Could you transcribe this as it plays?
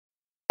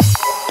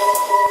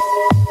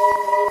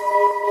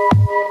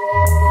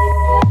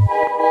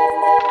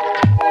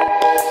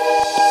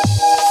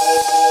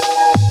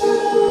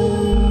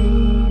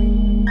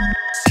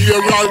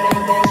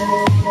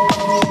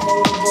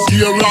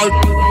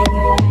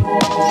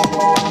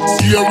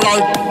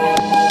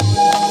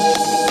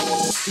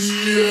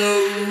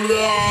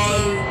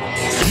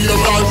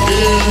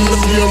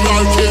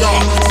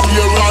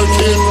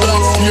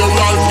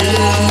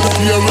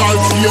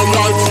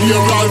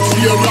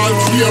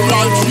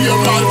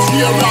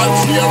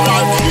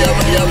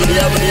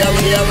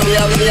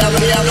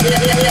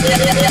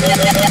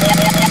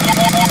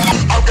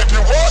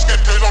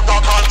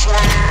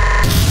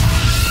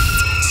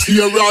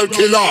Serial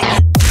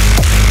killer.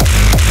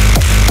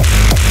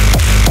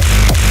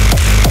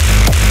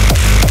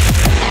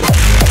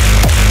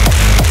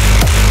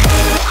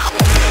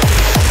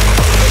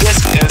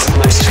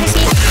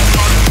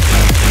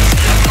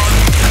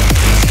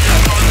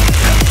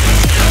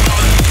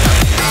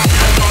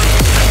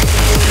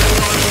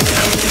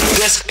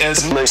 This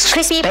is the most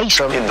crispy bass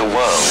drum in the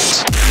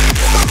world.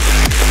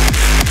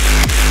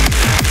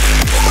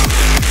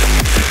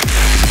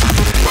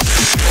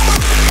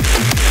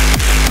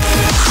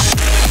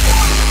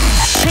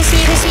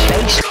 Crispy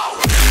bass.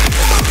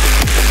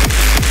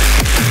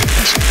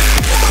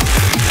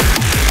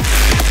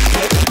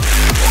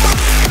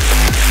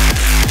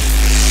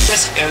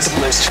 This is the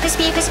most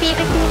crispy. This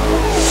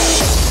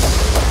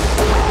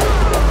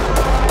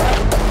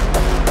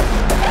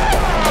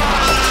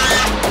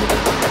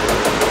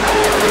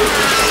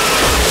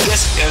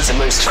is the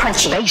most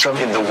crunchy bass drum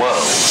in the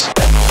world.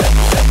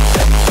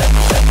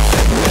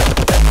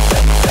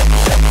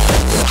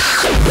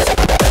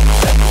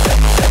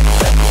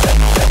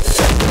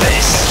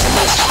 This is the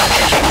most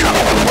hard-hitting drum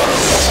in the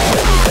world.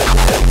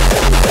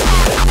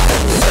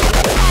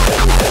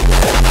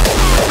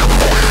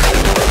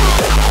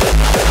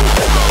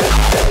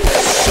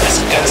 This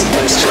is the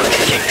most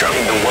hard-hitting drum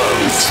in the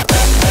world.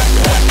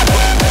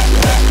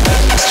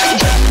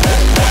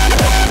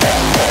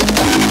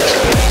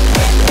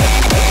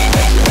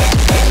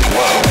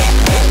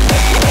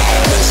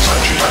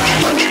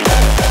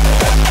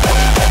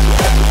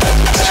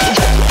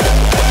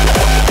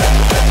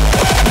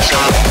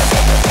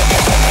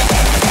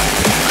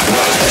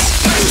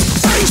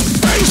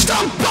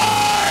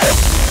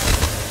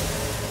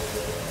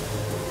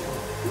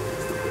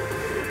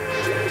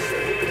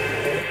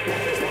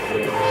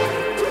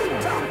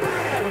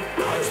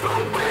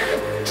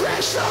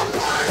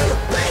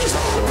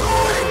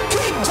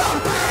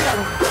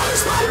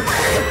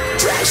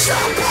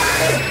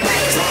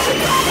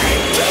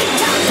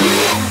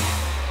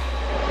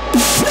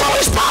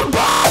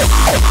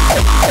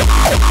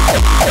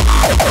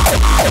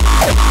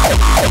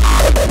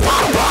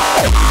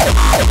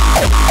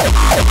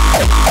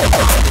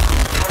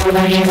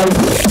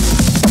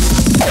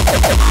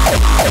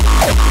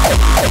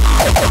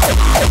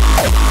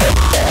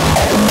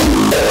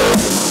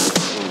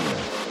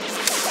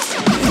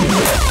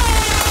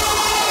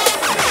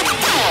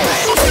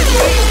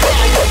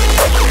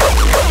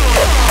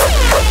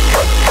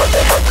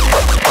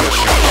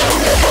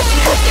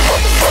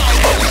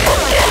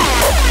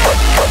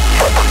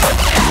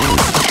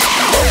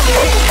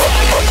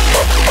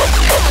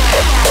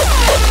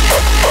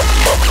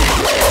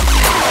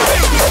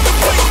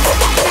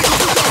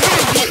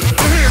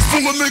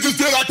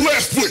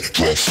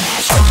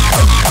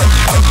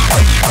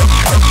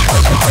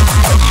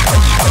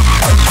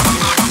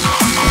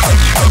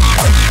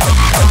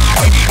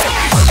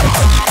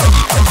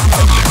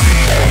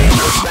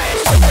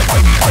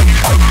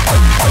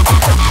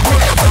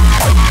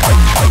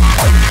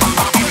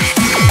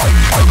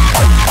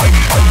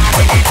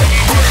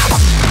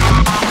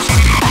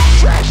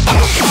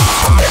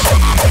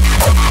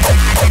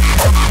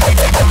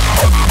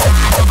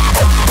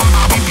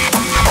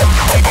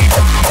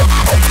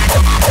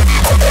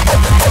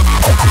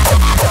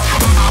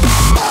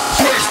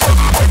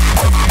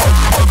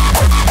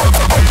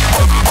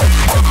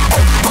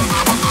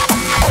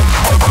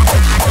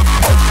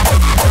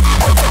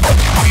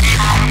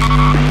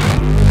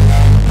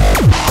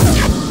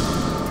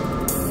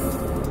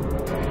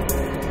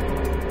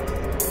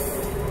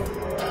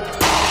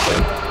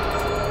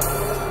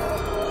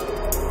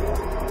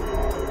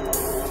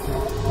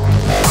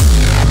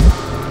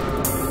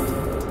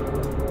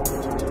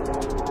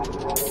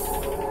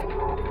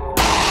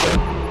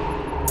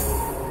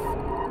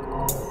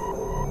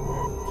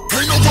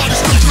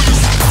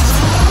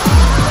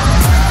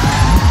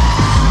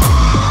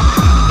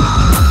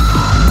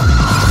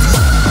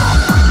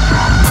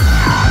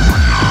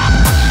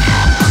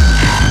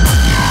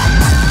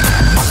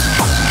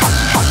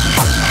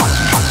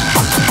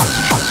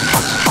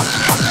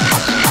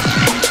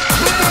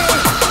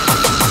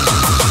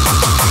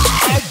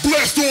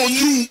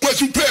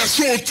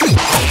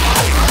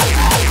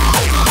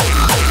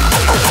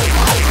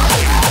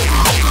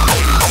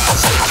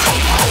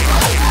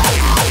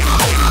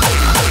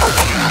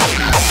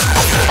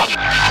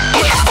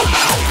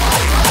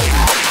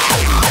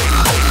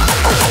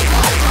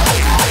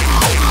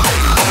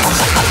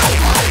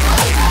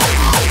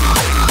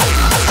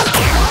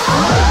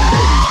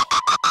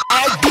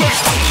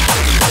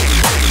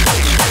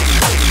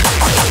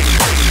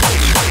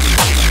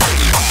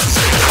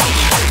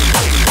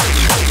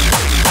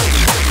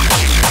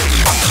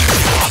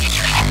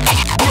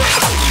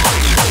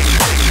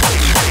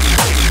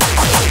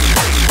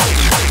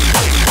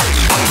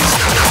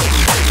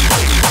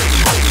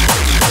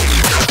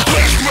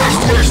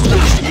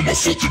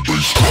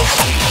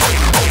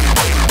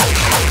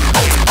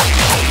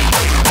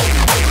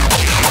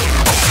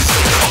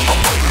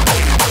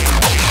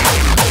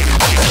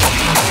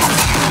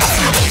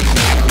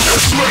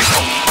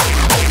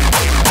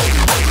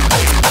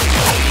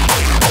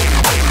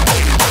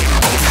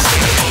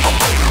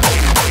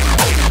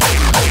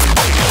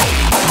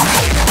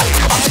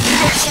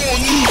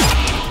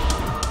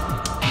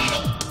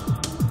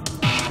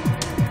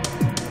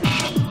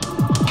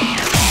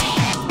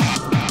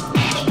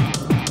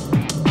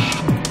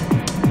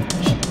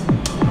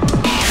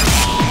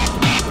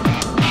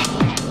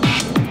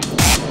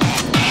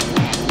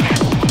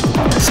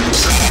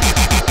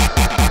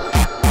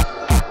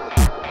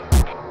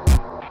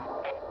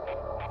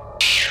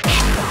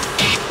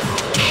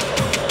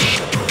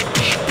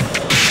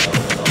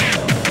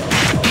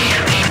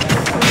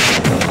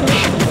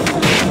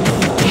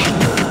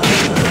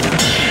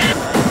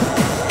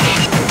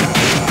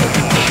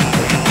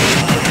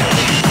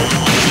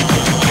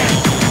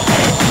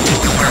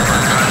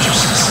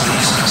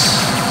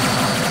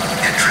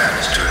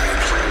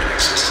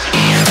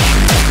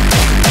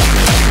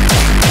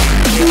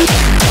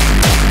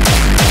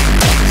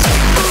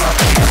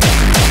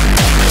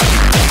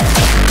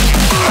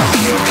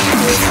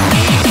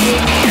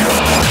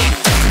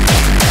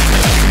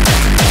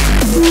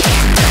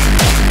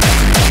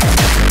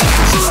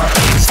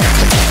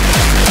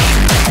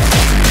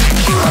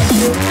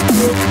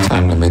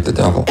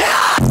 the devil.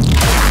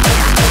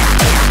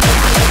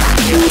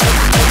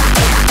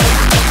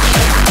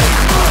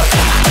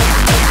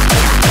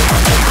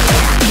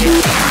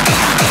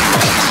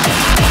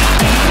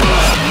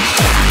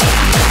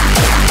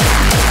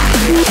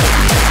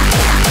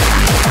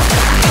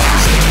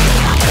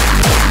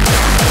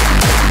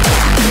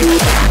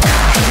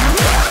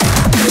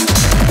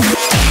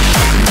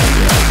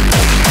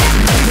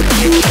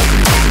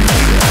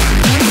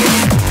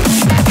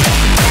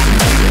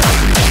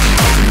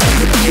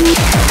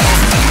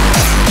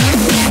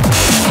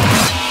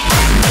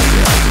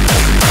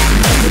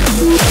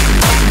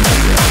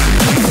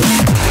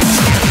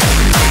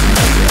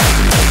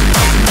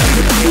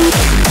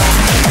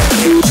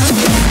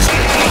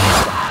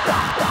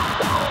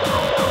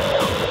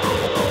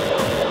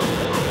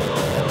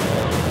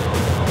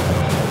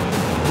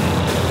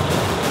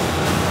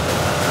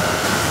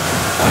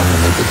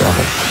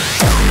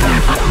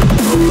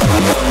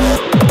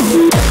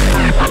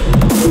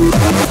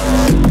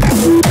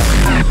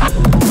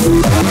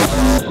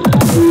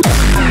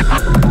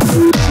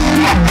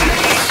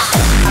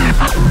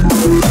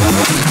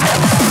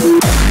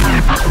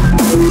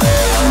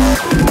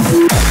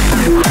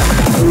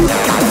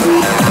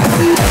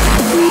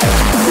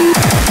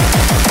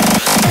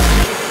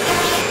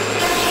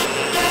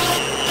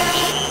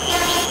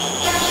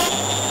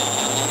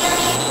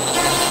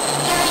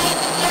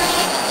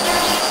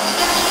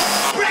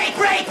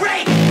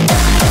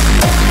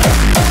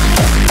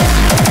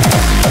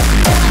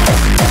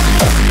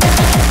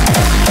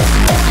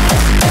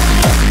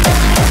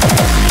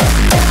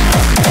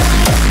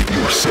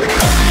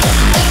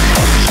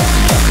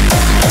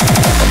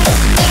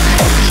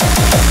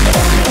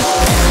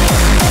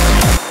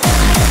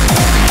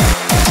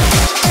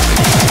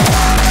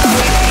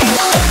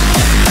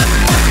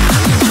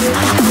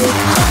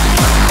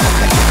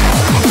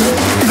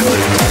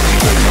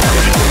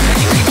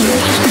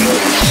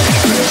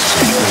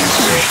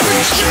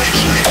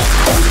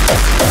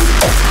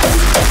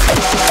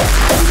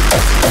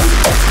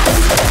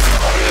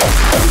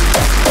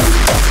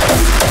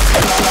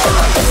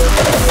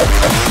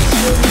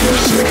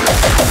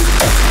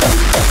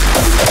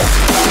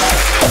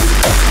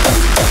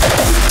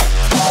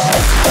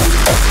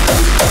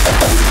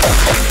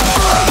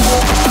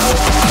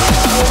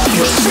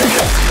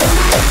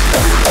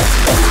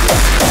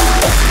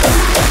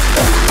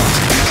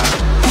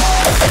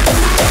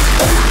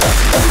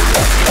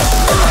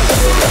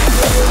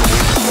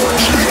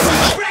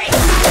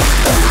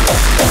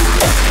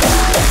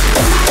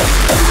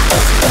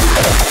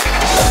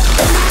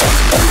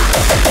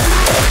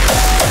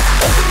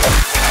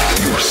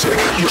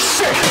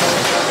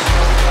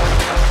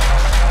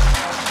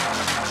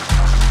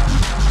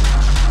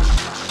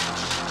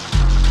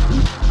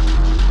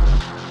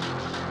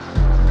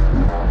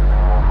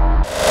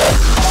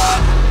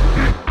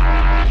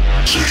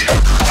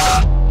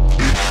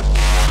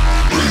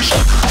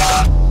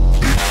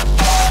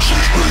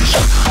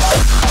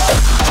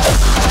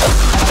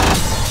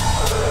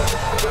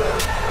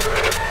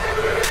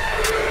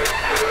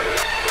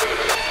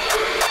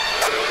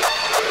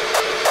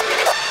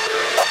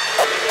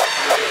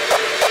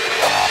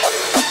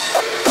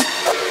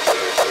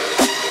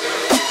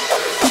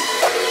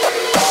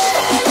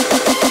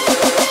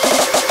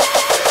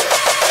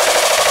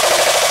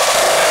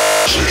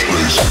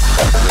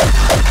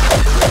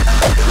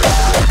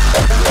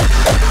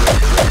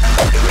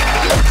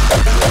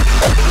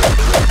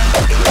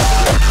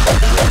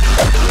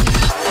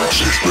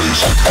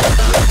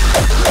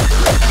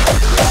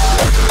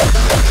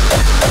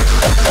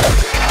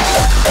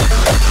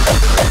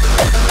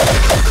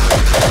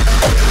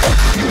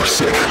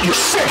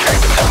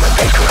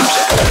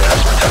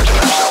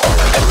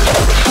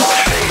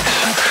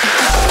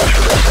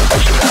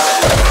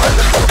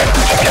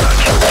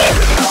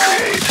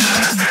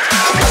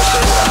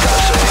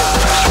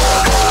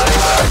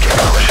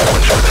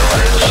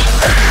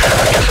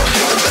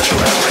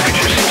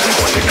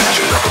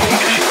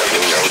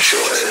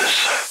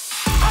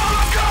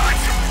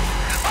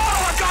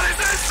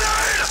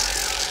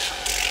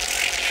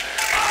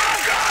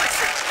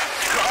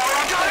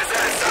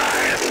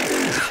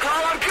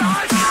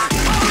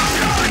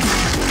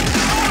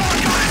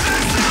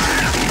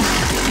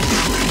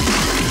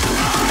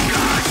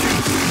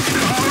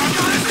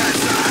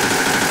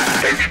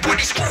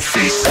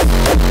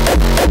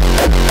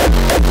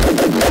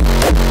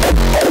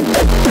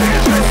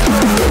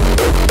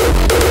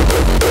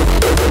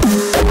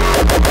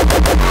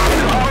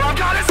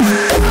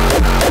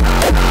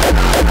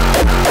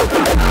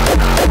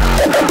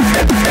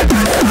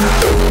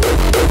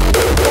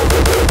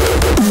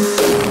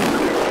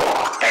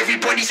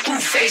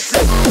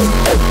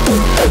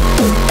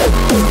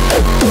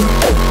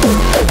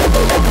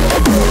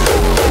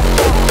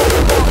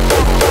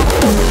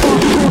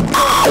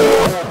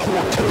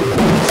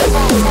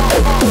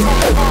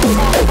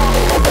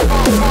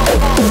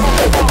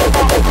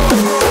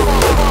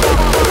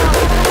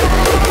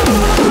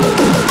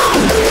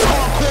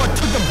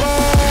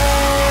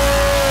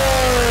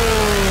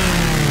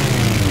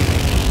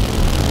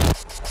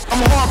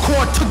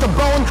 hardcore to the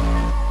bone.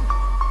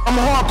 I'm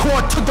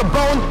hardcore to the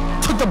bone,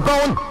 to the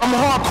bone. I'm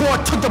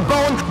hardcore to the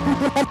bone.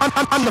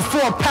 I'm the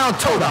 4-pound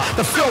toter,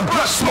 the Phil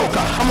Brush smoker.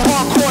 I'm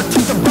hardcore to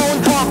the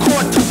bone,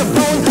 hardcore to the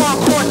bone,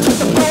 hardcore to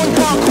the bone,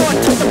 hardcore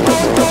to the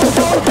bone,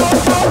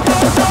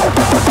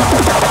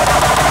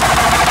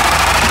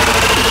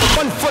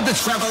 One for the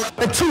travel,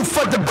 and 2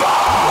 for the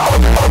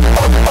bone.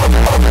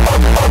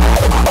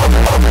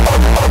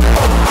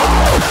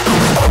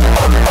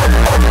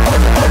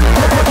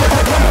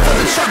 For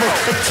the trouble,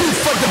 and 2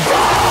 for the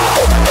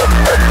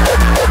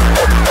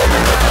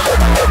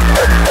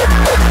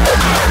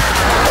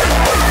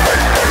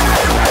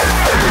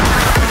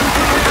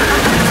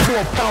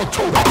Pound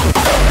total.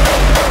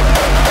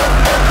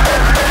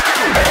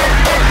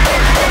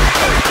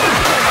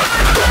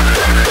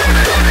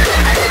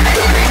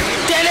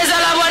 Tienes a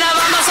la buena,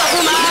 vamos a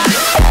fumar.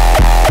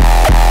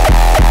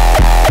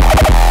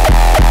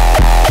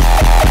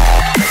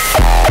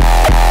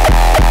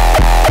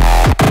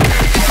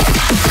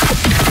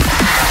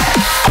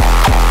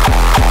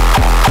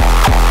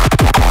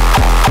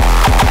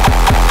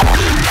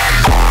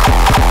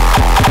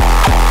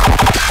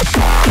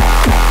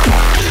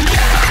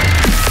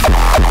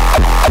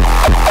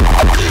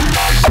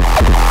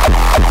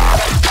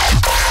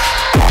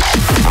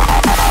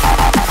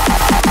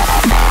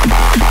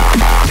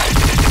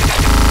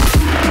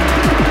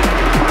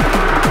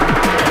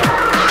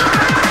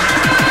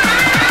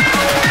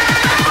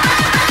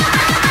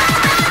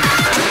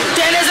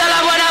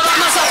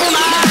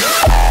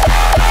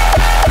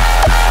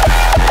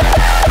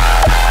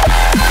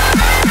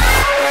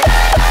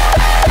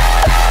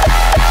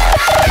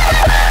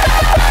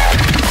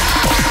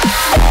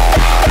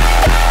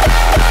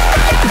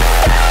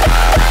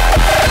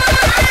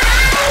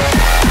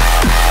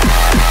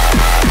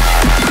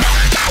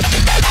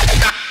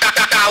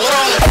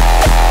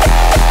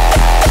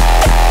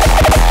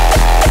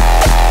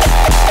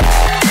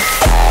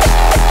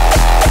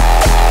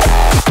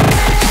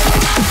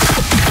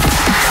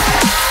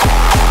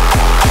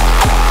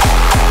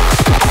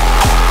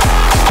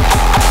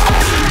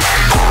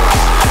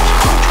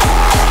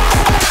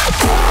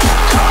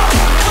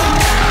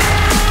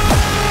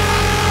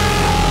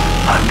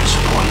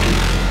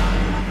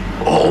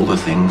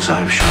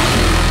 I've shown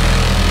you,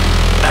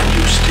 and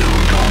you still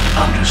don't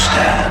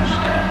understand.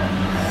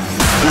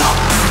 No.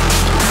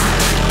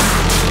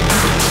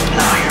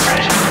 Now you're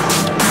ready.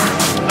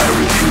 I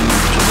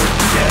refuse to let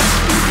death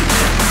be the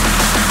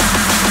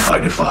end. I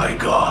defy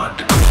God.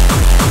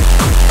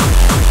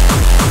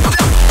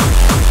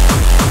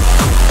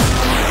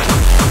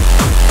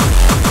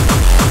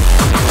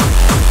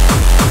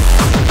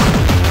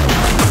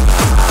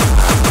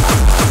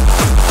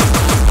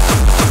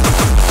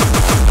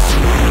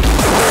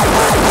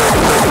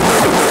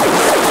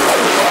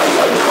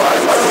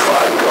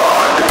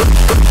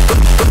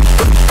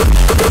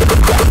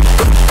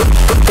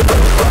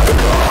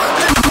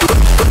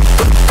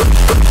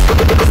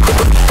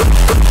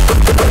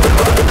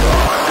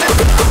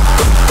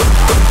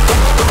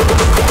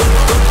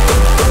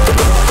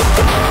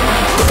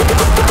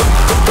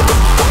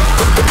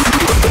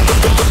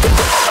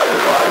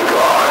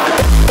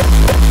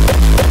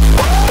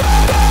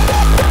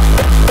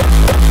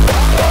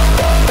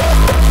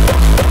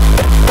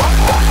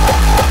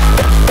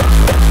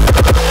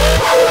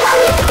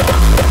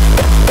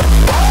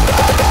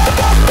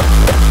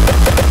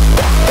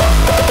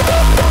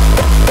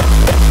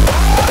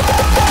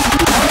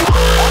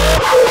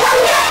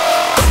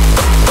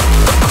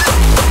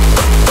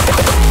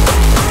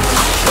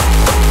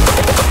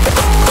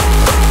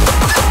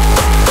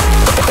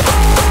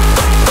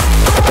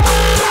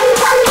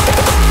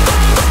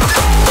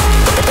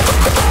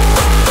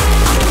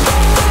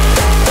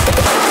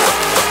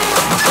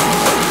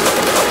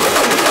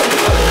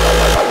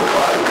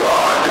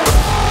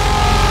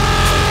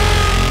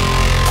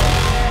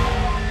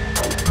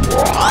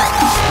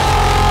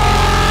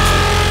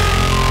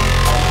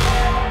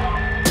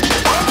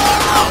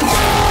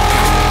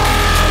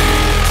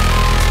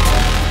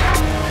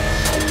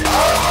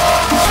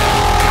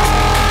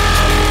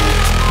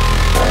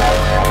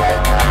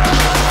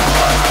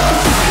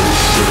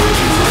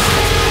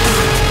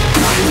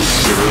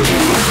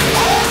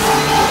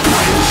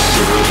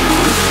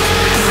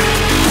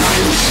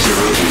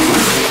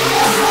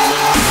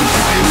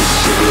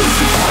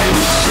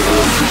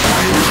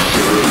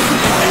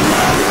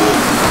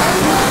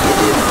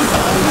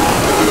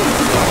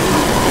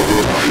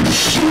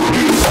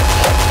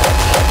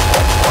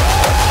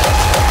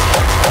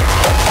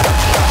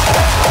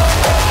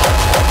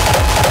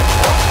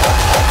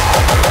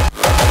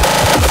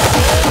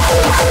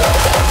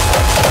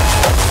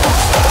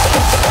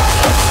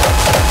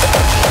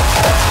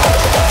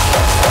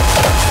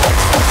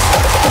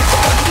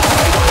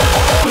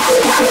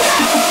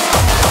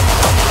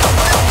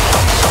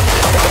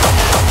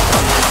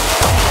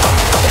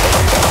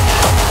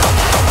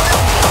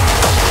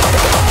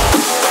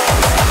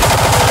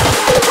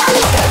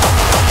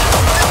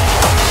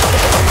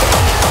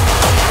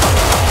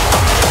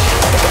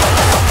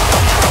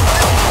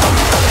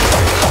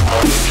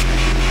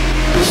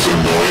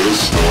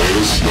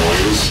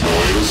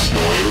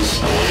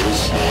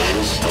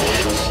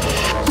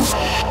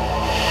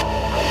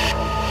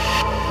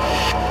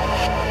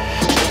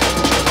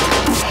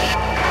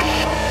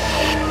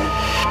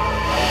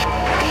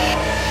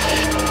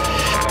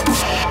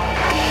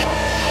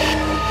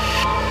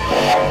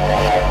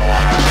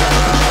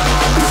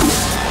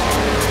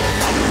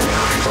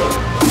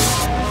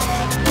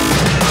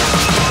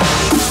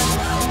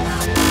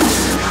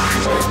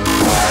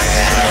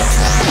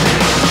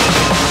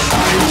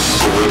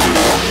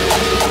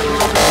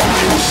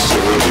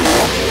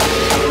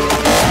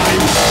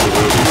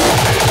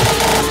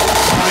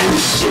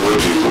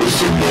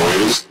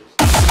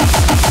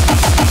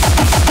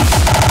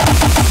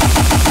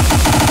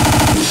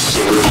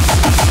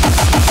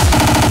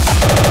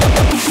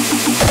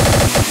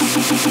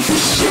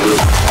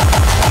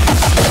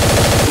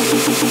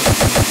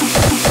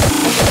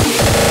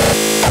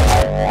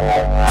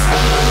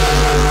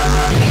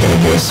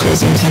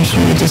 Was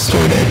intentionally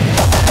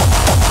distorted.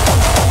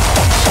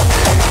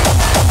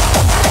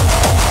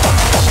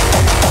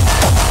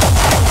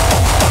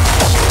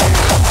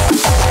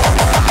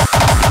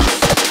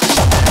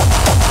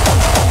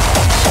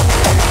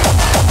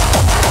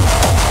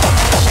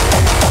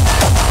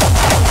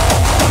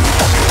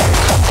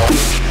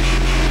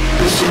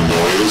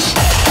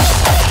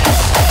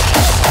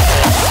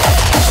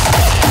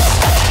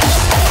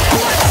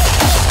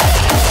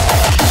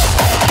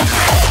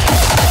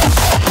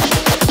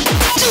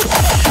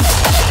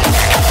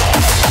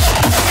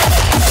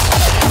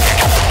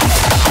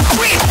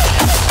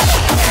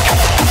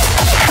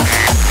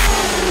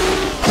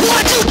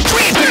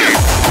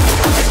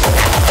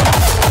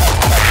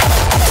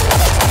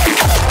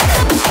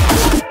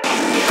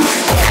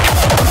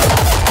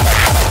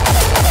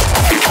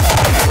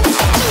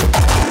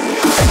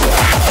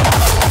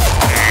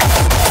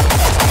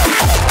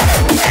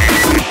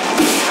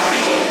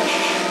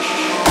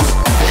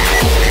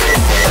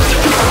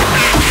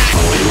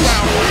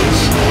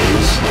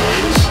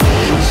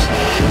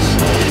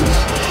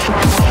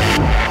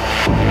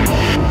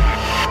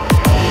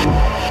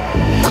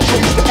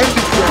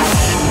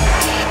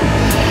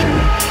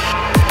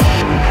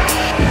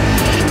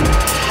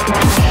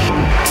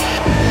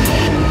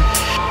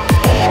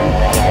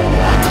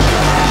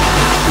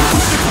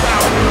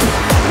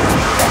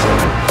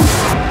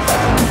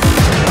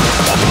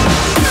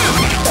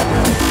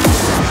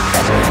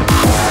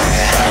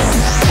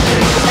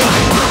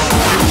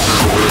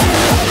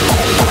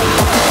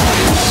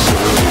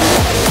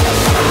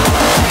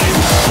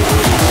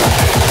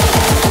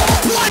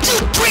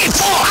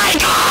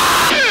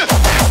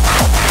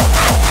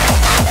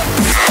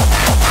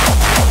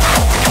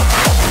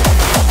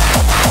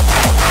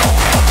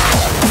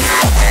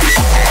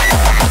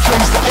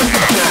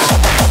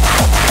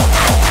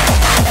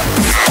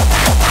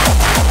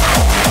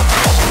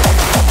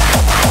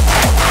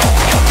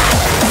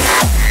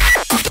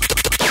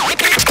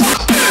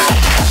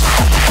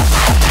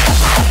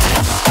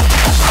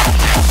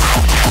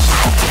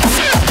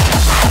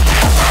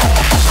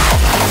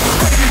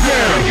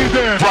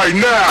 right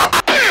now.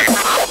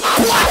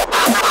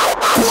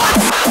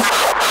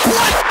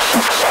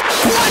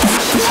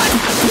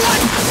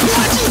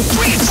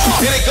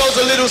 Then it goes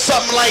a little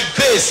something like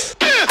this.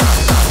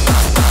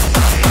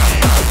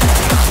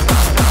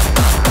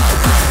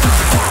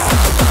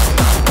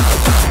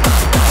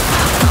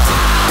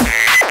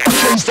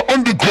 Change the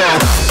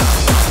underground.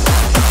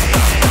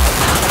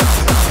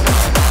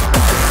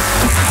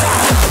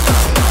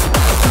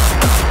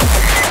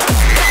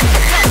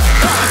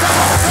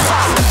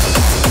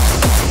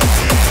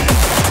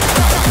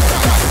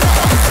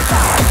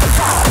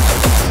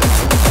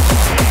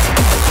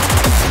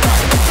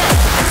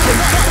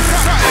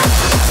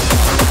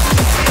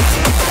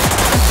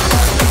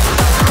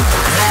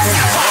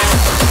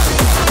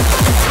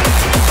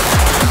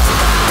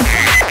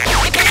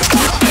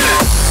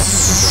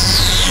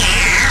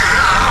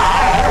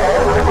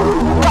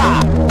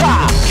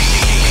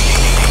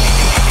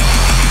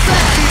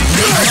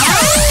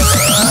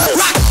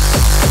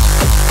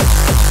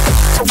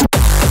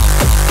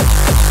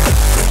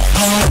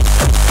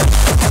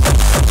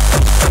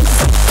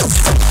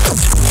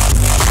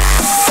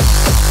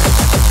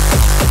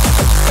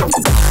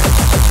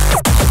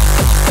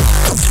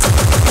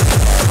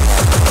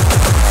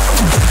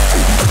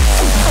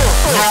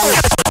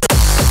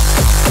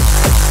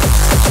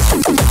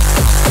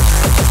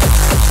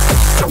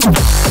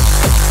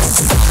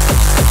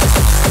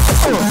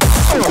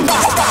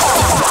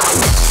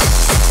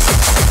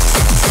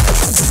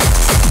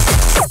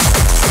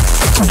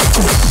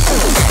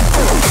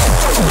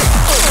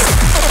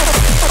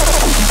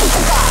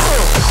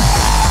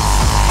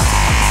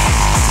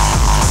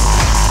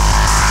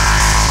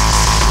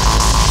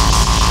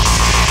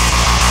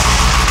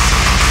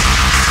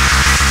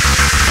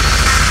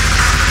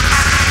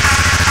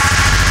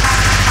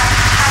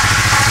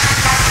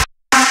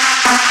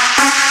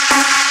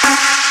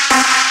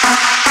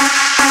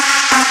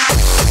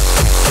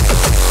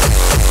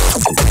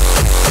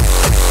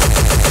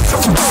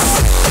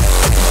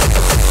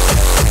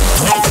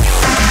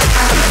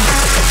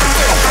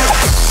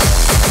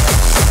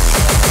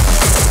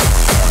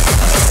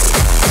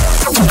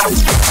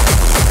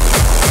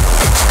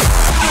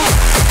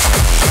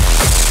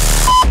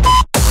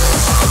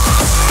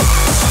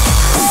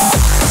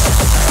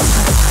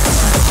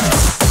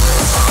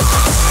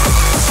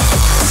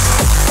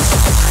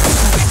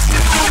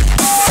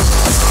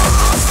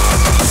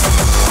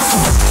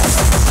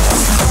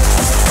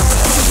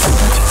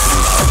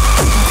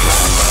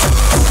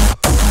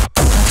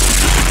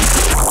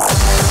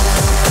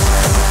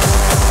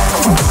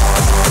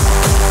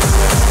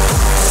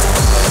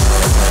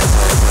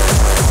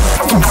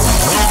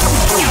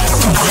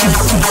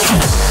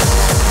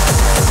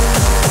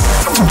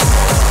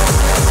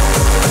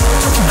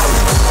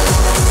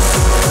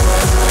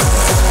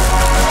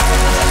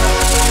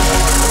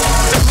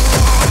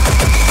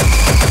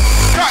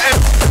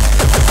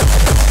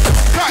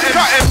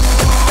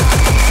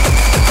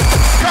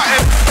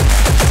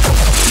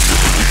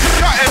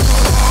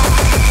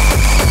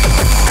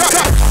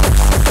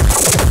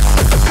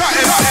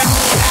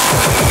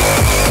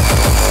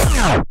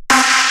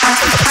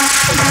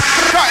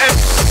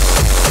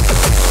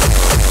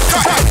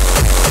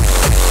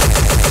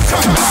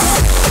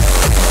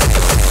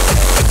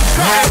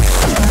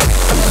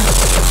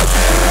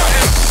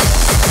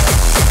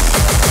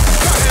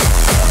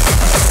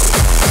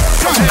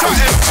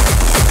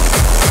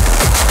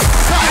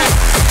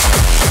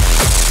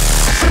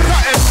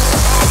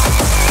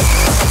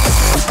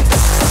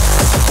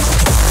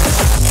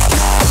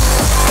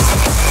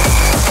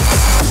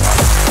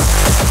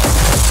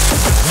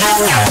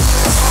 A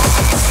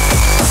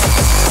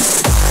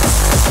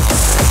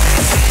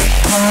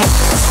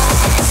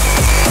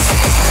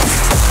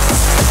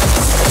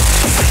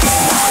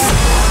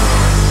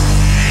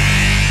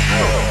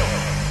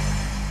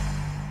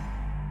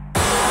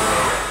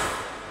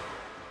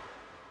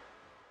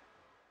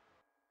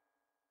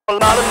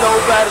lot of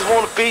nobodies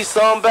wanna be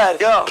somebody.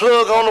 Yeah.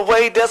 Plug on the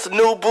way, that's a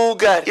new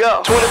Bugatti.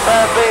 Yeah.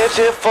 25 bands,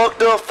 yeah,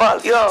 fucked up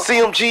folly. Yeah.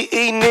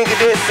 CMGE nigga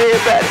that said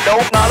about it.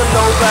 Don't. A lot of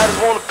nobodies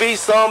wanna be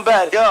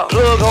somebody. Yeah.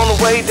 Plug on the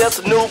way, that's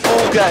a new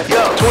Bugatti.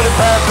 Yeah.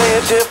 25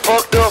 bands, yeah,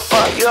 fucked up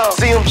folly. Yeah.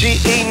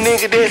 CMGE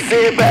nigga that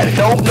said about it.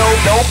 Don't know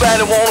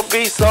nobody wanna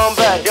be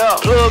somebody. Yeah.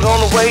 Plug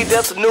on the way,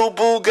 that's a new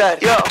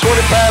Bugatti. Yeah.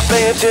 25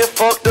 bands, yeah,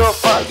 fucked up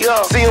folly.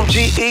 Yeah.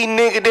 CMGE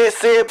nigga that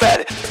said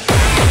about it.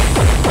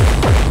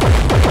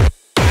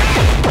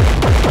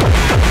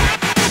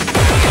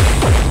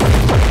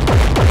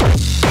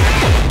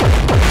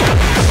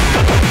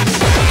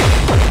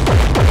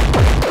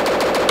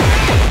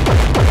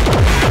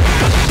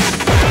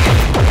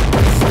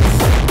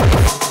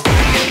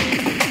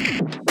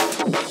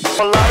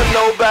 A lot of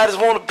nobodies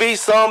wanna be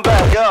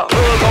somebody. Yeah.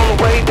 Plug on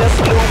the way, that's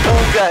a new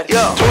Bugatti.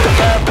 Yeah.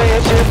 25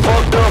 bands, shit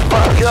fucked up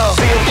fuck. Yeah.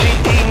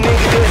 CMGE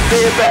nigga that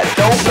said about it.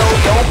 Don't know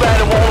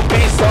nobody wanna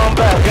be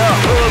somebody. Yeah.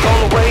 Plug on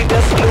the way,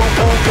 that's a new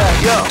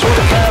Bugatti. Yeah.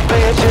 25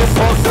 bands, shit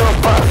fucked up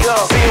fuck.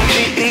 Yeah.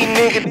 CMGE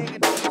nigga.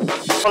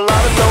 A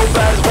lot of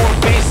nobodies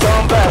wanna be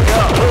somebody.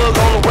 Yeah. Plug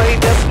on the way,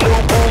 that's a new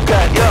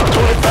Bugatti. Yeah.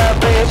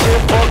 25 bands,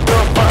 shit fucked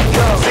up fuck.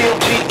 Yeah.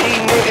 CMGE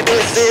nigga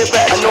that said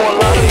about it. I know a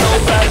lot of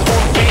nobodies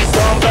wanna be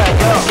somebody.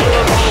 Yeah.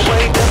 Plug on the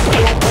way, that's a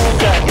new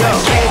Bugatti. Yeah.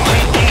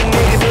 CMGE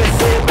nigga that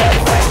said about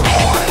it.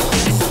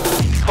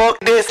 Fuck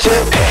this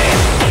shit.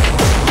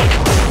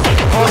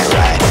 Fuck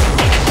right.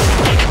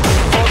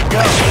 Fuck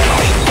y'all.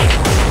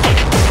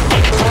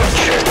 Fuck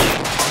church.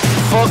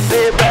 Fuck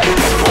their back.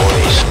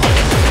 Boys.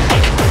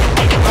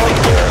 Fuck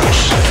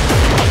girls.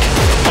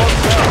 Fuck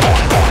y'all.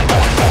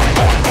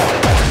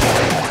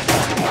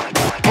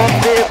 Fuck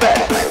their back.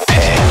 My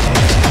pad.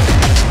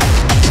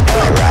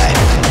 My ride.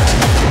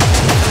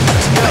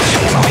 My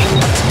family.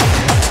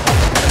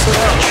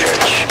 My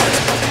church.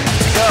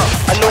 Yo,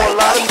 I know a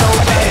lot of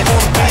nobody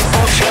wanna be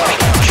fuck y'all.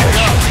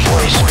 Church,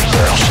 boys,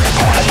 girls.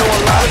 I know a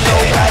lot of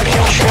nobody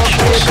wanna fuck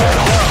with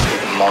girls.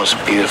 The most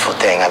beautiful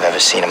thing I've ever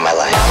seen in my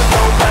life.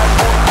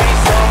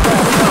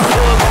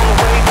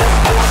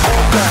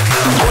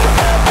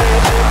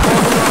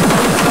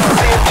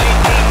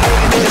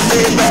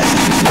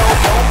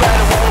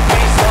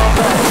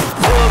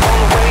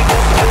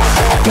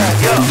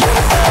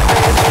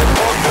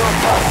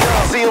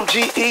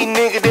 CMGE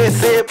nigga that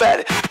said about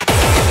it.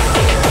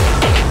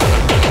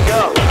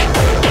 Yo.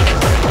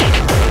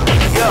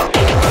 Yo.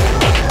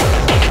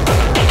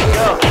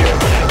 Yo.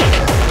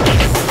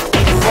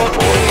 Fuck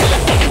boys.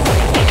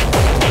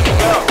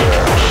 Yo.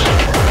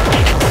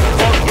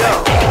 Fuck yo.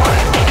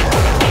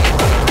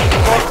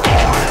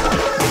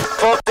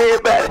 Fuck their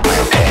about it. My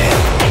pad.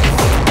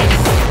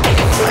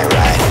 My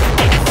ride.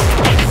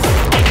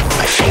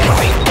 My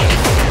family.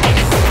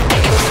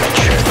 My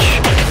church.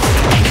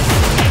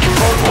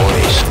 Fuck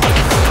boys.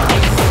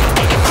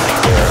 My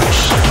girls.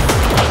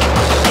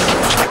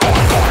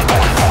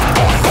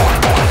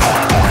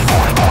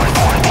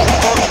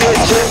 Fuck this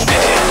shit.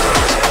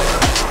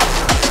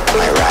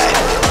 My ride.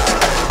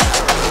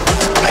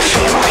 My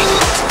family.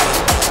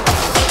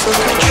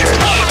 My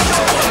church.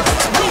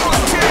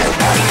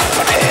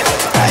 My pad.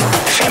 Ride.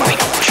 My family.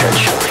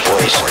 Church.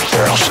 Boys.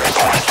 Girls. My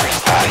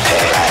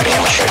pad. Ride.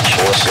 My church.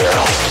 Boys.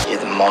 Girls. You're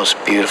the most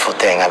beautiful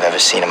thing I've ever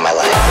seen in my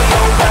life.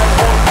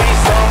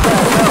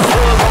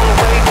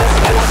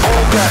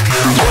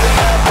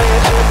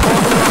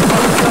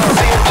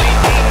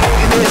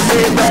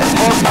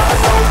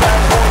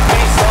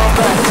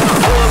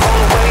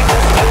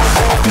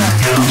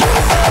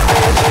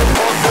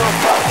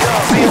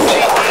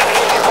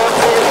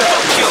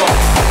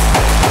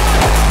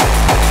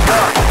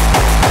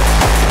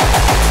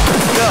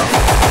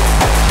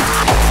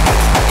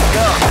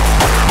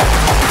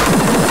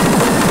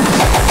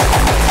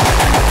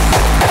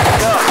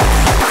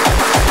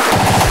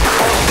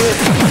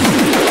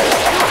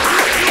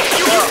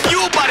 You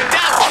about to die.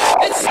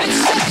 It's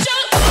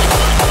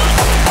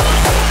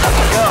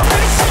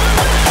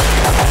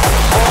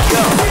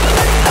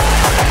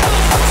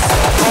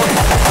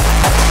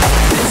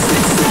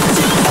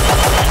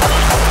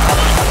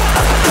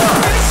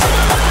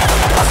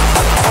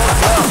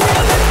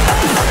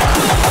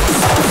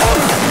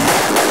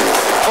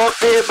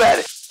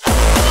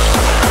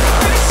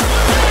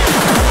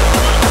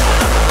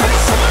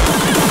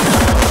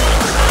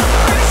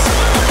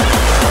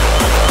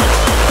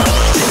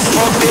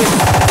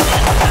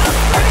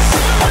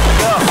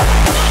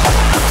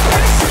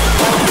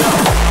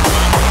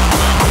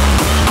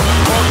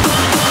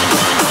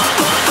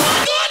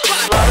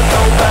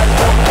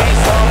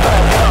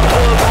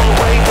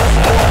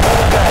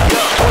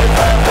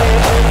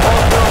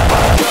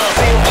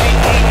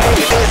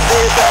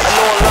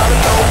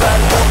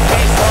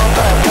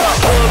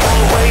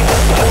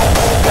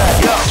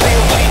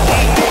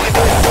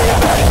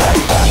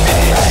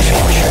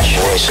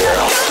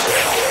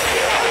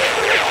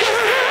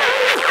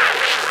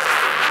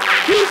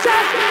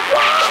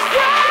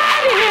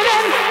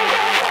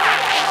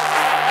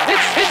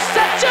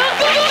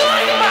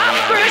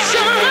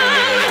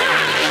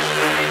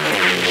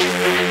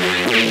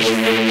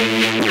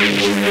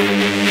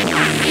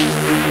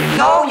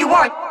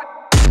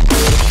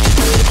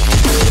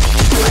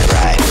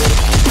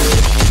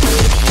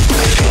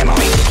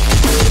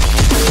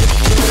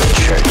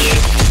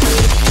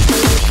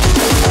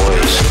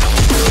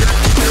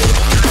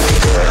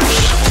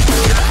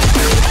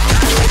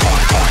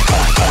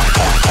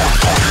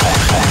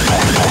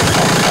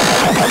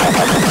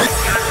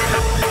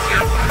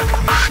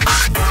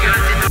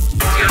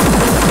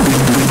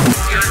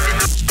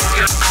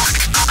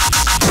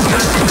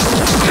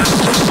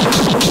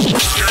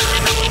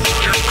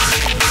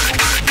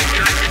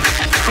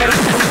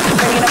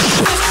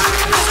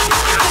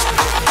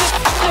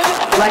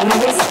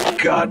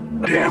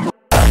goddamn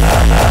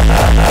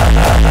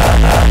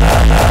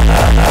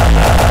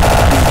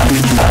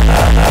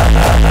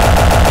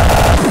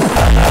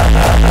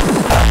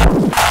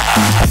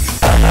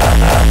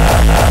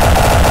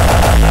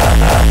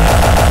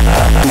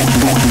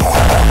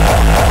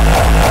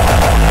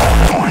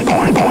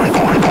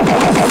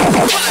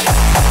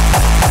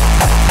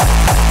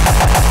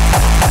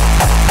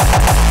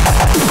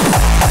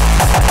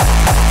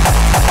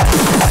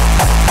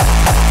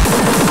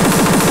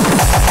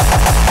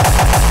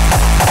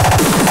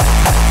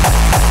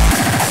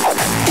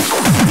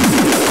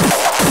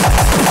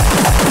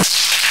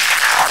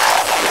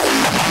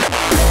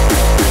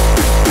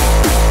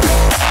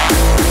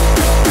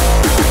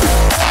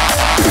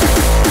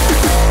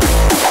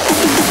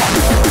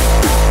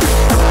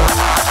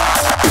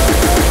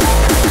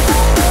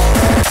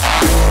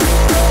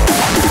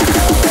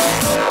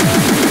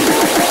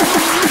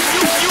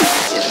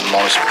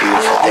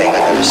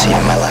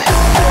right.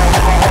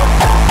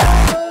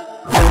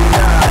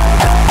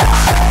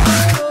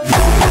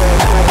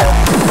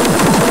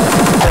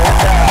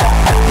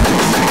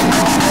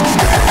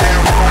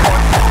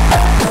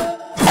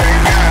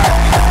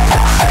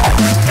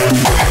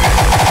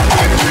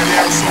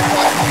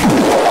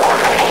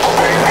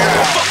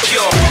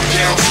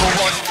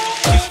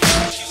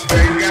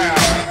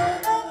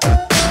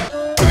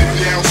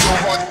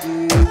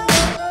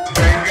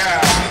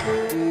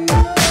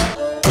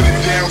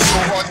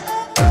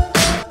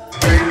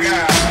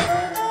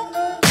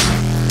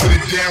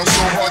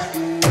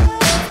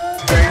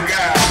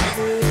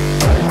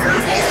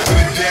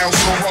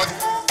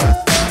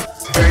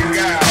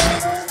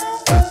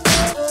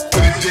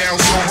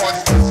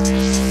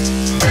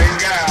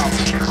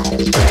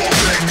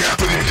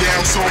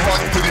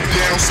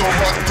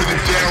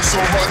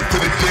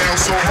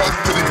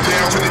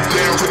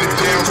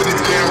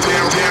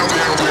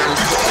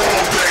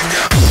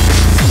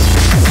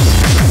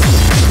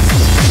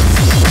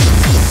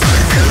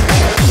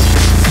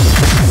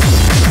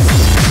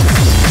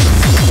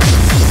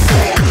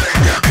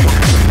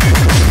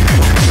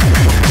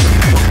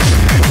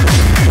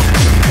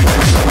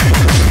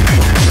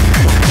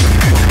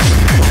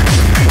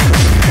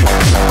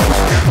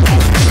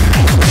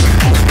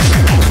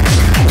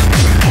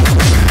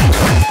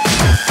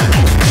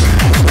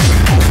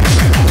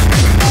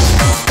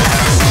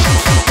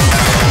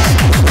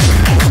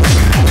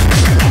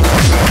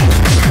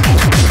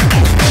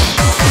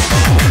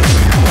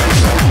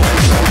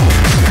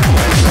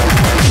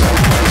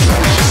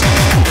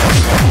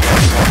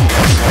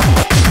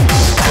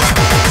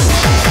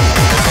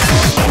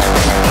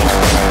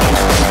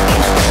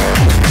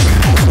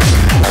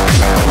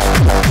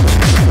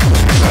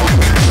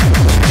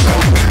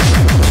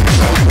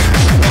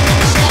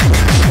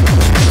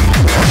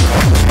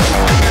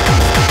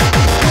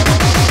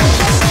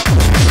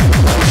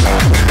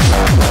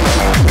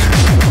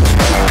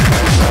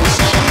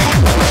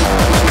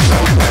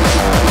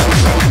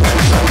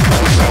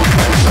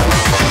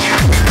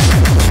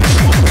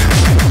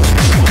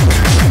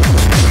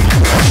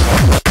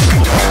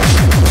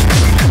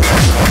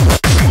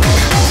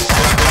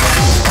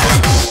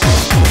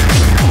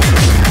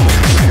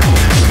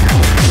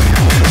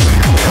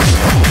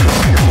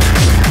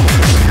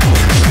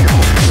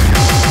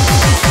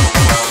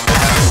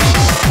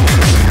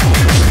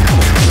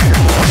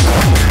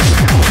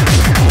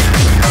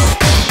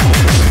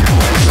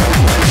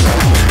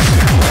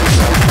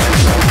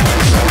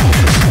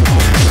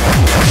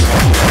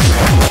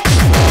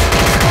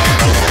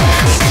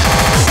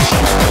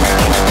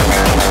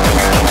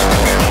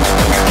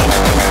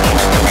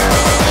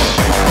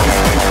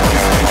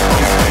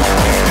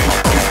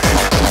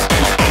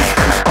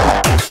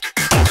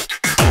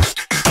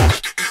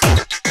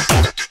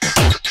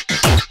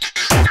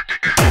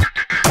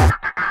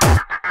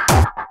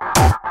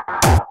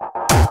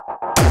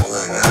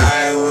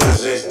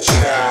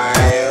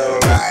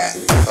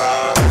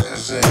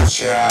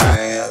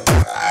 child.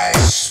 I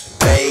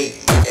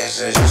spake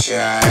as a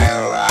child.